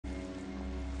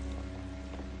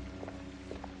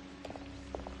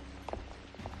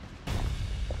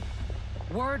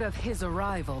Word of his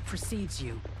arrival precedes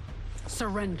you.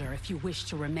 Surrender if you wish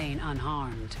to remain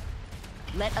unharmed.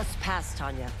 Let us pass,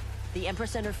 Tanya. The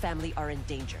Empress and her family are in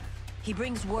danger. He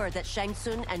brings word that Shang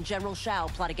Tsung and General Shao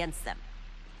plot against them.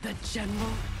 The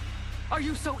General? Are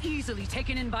you so easily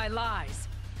taken in by lies?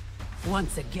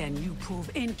 Once again, you prove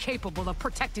incapable of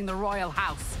protecting the royal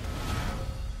house.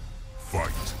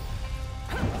 Fight.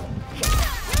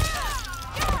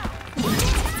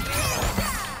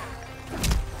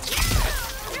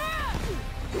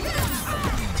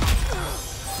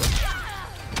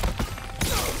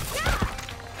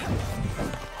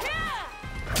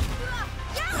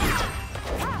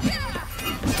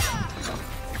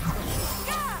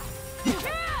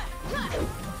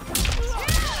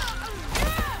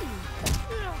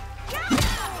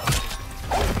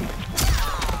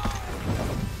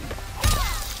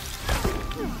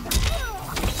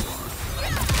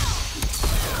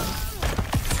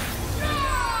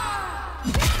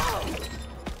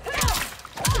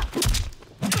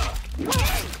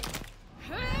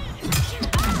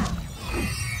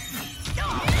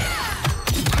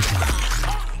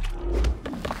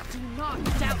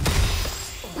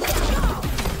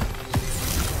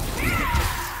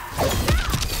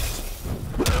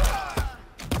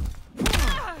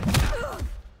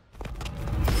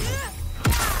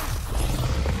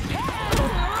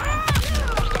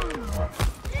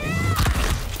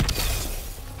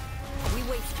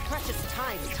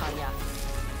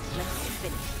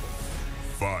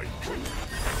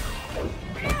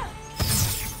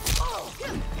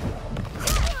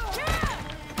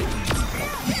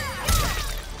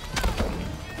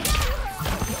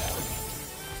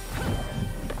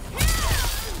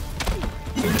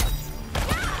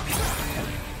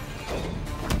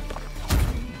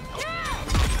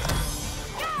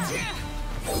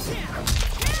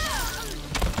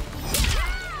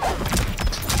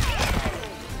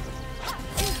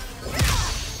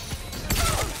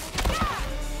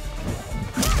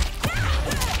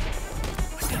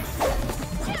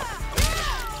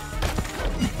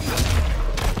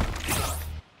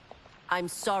 I'm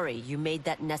sorry you made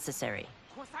that necessary.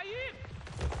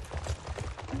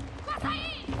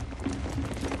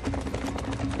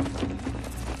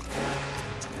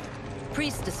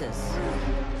 Priestesses.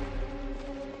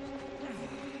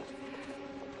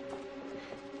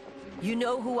 You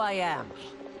know who I am.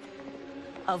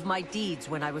 Of my deeds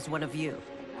when I was one of you.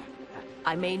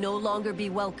 I may no longer be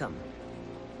welcome.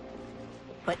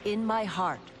 But in my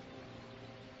heart,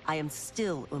 I am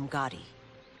still Umgadi.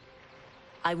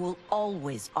 I will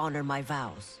always honor my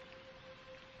vows.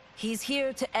 He's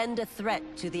here to end a threat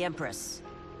to the Empress.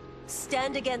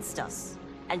 Stand against us,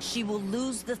 and she will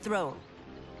lose the throne.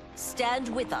 Stand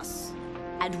with us,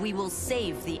 and we will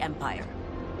save the Empire.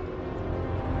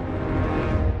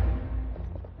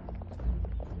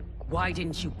 Why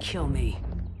didn't you kill me?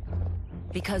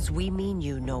 Because we mean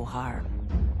you no harm.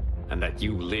 And that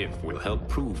you live will help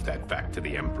prove that fact to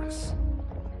the Empress.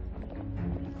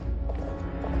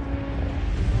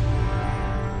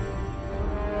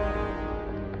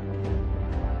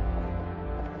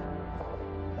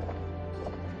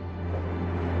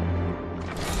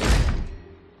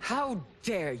 How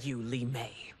dare you, Li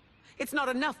Mei? It's not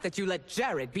enough that you let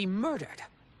Jared be murdered.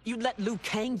 You let Liu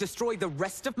Kang destroy the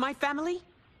rest of my family?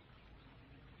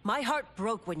 My heart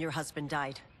broke when your husband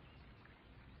died.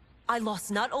 I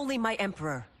lost not only my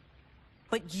emperor,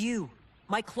 but you,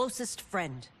 my closest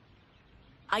friend.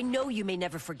 I know you may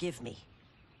never forgive me.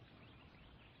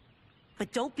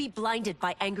 But don't be blinded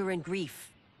by anger and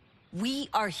grief. We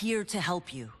are here to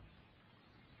help you.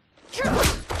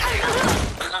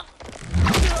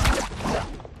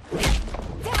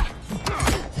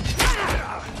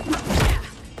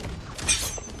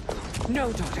 No,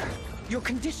 daughter. Your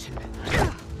condition.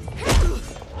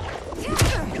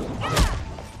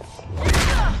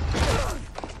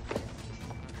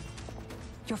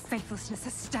 Your faithlessness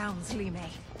astounds, Li Mei.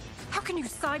 How can you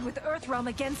side with Earthrealm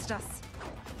against us?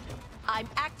 I'm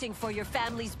acting for your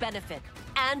family's benefit,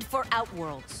 and for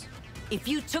Outworld's. If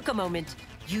you took a moment,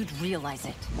 you'd realize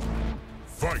it.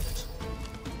 Fight!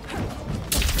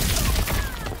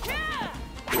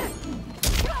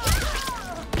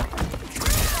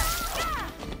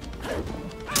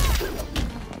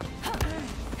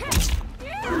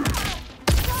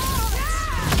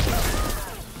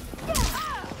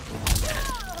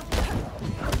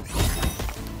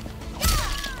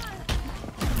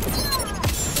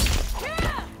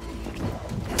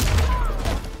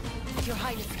 Your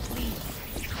Highness, please.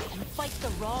 You fight the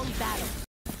wrong battle.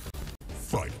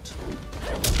 Fight!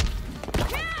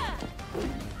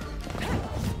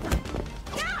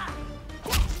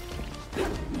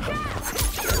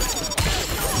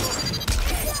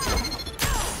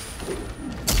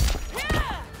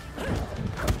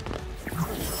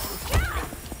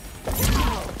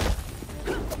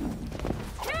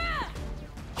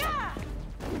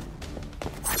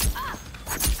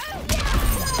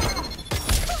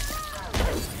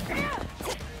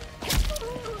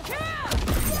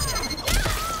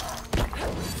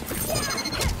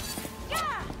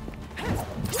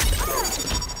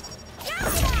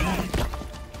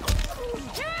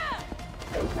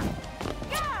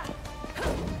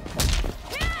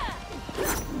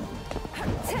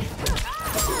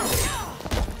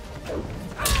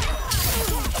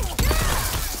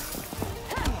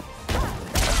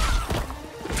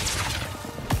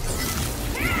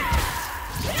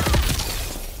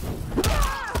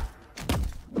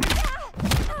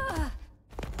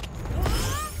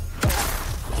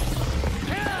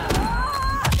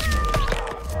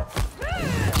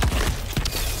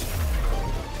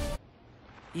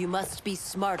 You must be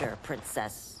smarter,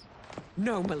 Princess.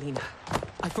 No, Melina.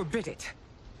 I forbid it.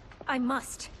 I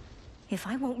must. If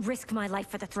I won't risk my life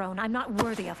for the throne, I'm not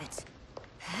worthy of it.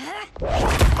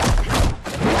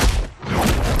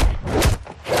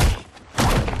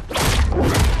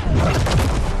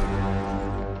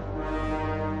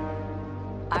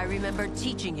 I remember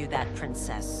teaching you that,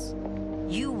 Princess.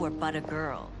 You were but a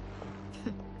girl.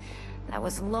 That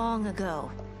was long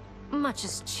ago. Much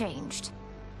has changed.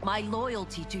 My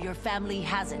loyalty to your family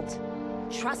hasn't.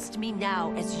 Trust me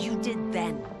now as you did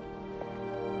then.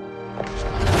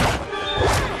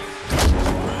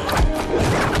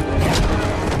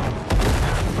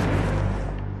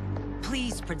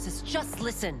 Please, Princess, just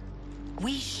listen.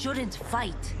 We shouldn't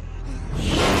fight.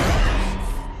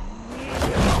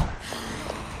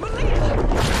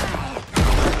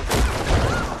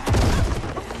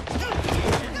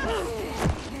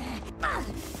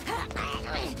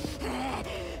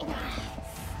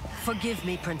 Forgive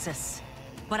me, Princess,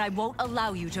 but I won't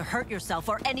allow you to hurt yourself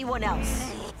or anyone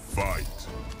else. Fight.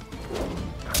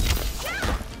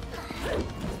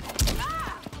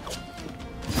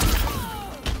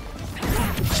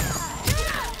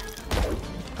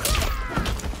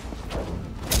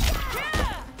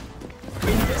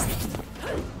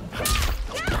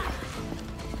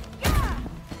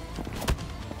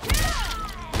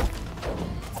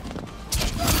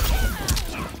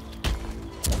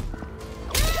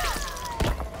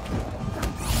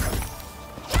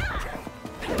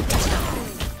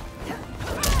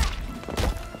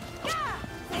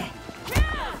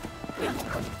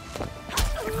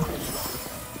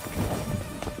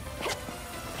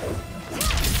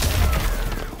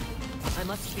 I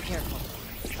must be careful.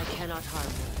 I cannot harm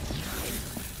you.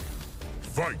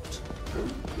 Fight.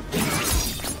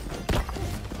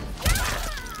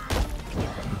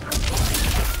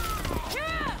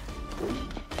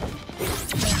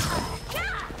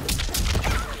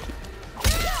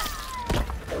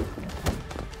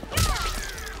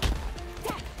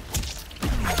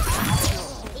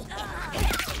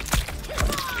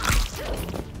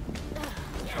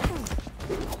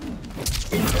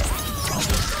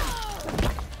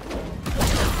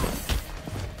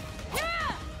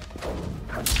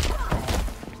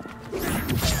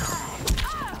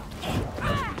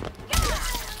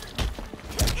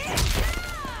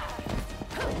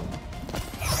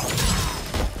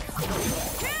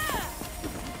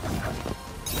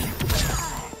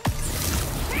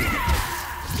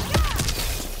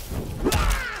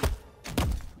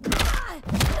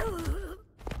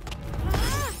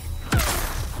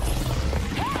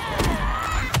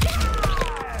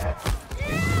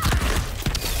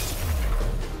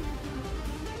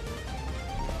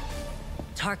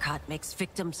 Tarkat makes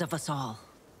victims of us all.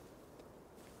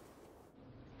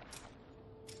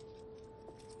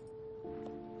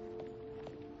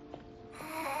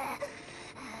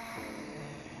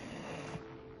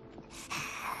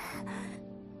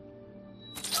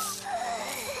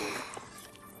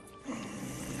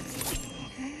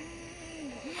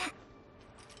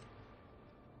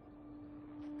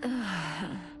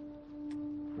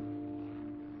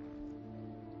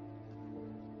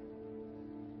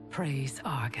 Praise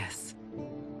Argus.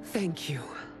 Thank you.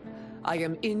 I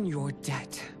am in your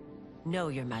debt. No,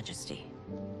 Your Majesty.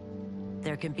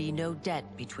 There can be no debt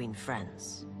between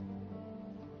friends.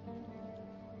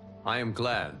 I am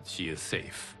glad she is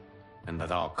safe, and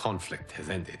that our conflict has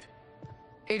ended.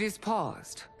 It is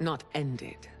paused, not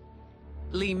ended.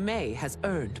 Li Mei has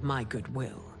earned my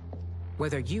goodwill.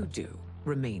 Whether you do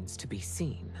remains to be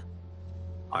seen.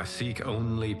 I seek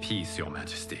only peace, Your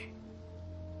Majesty.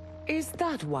 Is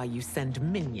that why you send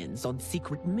minions on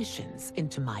secret missions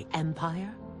into my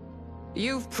empire?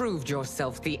 You've proved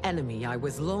yourself the enemy I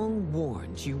was long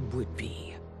warned you would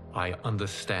be. I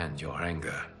understand your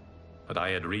anger, but I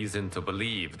had reason to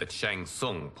believe that Shang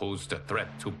Tsung posed a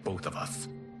threat to both of us.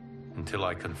 Until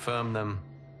I confirmed them,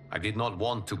 I did not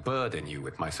want to burden you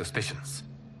with my suspicions.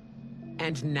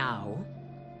 And now?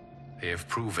 They have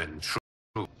proven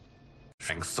true.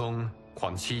 Shang Tsung,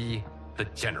 Quan Chi, the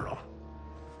General.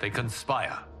 They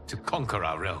conspire to conquer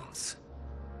our realms.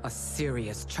 A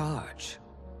serious charge.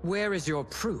 Where is your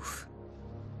proof?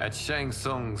 At Shang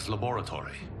Tsung's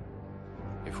laboratory.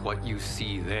 If what you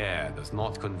see there does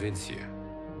not convince you,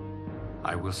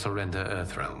 I will surrender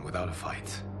Earthrealm without a fight.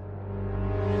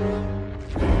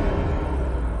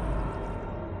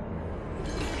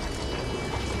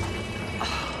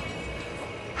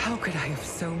 How could I have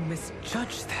so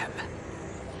misjudged them?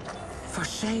 For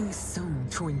Shang Tsung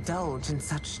to indulge in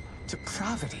such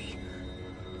depravity,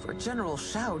 for General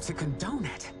Shao to condone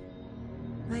it.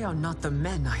 They are not the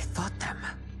men I thought them.